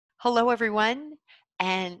Hello, everyone,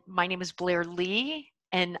 and my name is Blair Lee,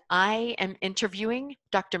 and I am interviewing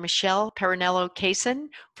Dr. Michelle Parrinello Kaysen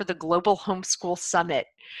for the Global Homeschool Summit.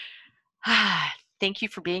 Thank you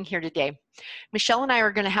for being here today. Michelle and I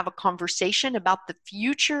are going to have a conversation about the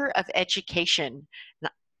future of education.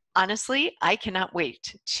 Honestly, I cannot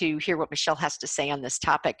wait to hear what Michelle has to say on this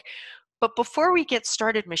topic. But before we get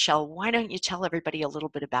started, Michelle, why don't you tell everybody a little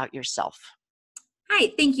bit about yourself? Hi,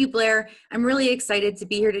 thank you, Blair. I'm really excited to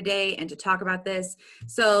be here today and to talk about this.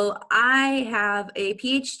 So I have a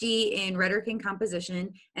PhD in rhetoric and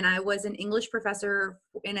composition, and I was an English professor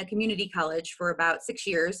in a community college for about 6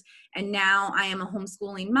 years. And now I am a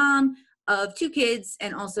homeschooling mom of 2 kids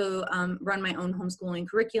and also run my own homeschooling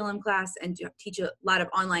curriculum class and teach a lot of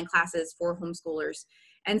online classes for homeschoolers.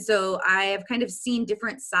 And so I have kind of seen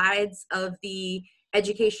different sides of the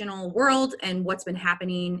educational world and what's been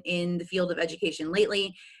happening in the field of education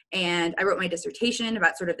lately. And I wrote my dissertation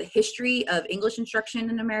about sort of the history of English instruction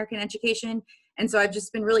in American education. And so I've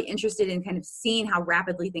just been really interested in kind of seeing how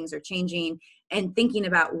rapidly things are changing and thinking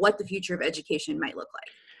about what the future of education might look like.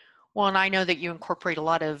 Well, and I know that you incorporate a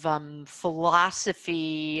lot of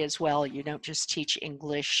philosophy as well. You don't just teach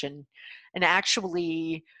English, and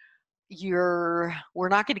actually, we're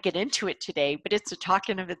not going to get into it today, but it's a talk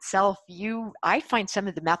in of itself. I find some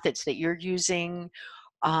of the methods that you're using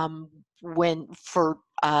when for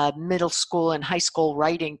middle school and high school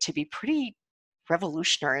writing to be pretty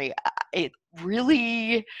revolutionary. I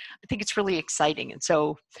think it's really exciting, and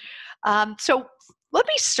so let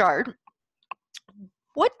me start.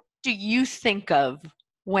 What do you think of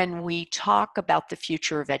when we talk about the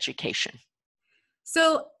future of education?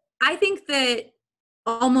 So I think that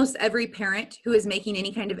almost every parent who is making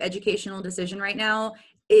any kind of educational decision right now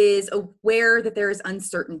is aware that there is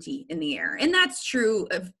uncertainty in the air. And that's true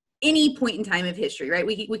of any point in time of history, right?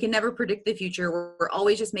 We can never predict the future. We're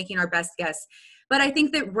always just making our best guess. But I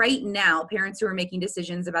think that right now, parents who are making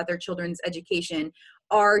decisions about their children's education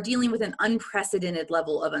are dealing with an unprecedented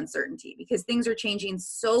level of uncertainty because things are changing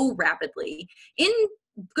so rapidly in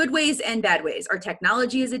good ways and bad ways. Our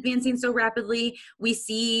technology is advancing so rapidly. We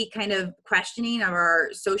see kind of questioning of our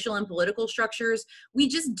social and political structures. We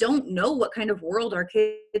just don't know what kind of world our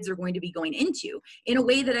kids are going to be going into in a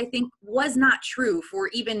way that I think was not true for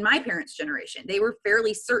even my parents' generation. They were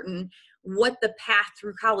fairly certain what the path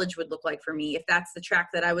through college would look like for me if that's the track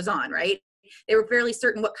that I was on, right? They were fairly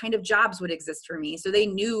certain what kind of jobs would exist for me. So they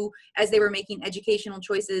knew as they were making educational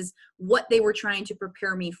choices what they were trying to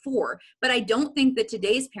prepare me for. But I don't think that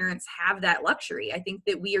today's parents have that luxury. I think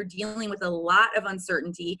that we are dealing with a lot of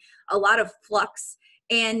uncertainty, a lot of flux.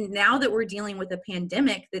 And now that we're dealing with a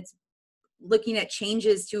pandemic that's looking at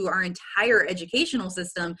changes to our entire educational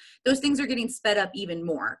system, those things are getting sped up even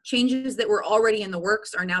more. Changes that were already in the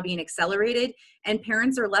works are now being accelerated, and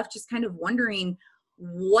parents are left just kind of wondering,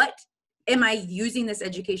 what am I using this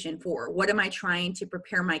education for? What am I trying to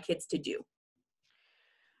prepare my kids to do?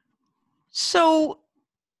 So,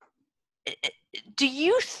 do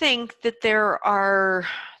you think that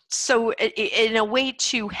in a way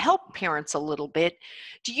to help parents a little bit,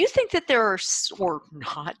 do you think that or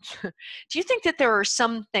not, do you think that there are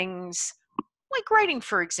some things like writing,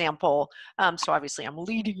 for example, so obviously I'm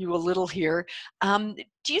leading you a little here. Do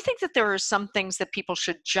you think that there are some things that people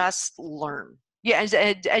should just learn? Yeah,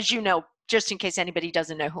 as you know, just in case anybody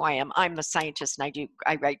doesn't know who I am, I'm a scientist and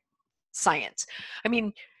I write science. I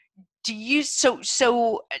mean, do you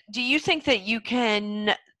think that you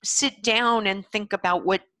can sit down and think about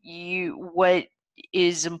what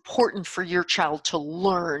is important for your child to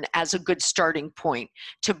learn as a good starting point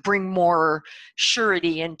to bring more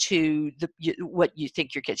surety into what you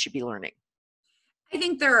think your kids should be learning? I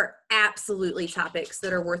think there are absolutely topics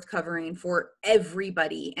that are worth covering for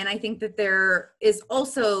everybody. And I think that there is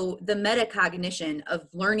also the metacognition of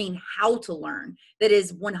learning how to learn that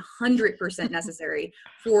is 100% necessary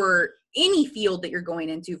for any field that you're going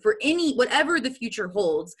into, for whatever the future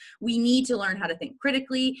holds. We need to learn how to think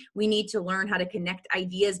critically. We need to learn how to connect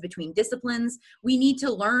ideas between disciplines. We need to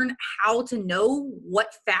learn how to know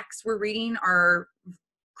what facts we're reading are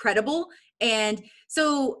credible. And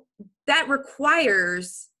so that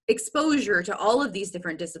requires exposure to all of these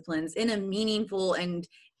different disciplines in a meaningful and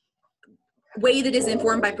way that is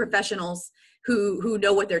informed by professionals who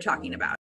know what they're talking about.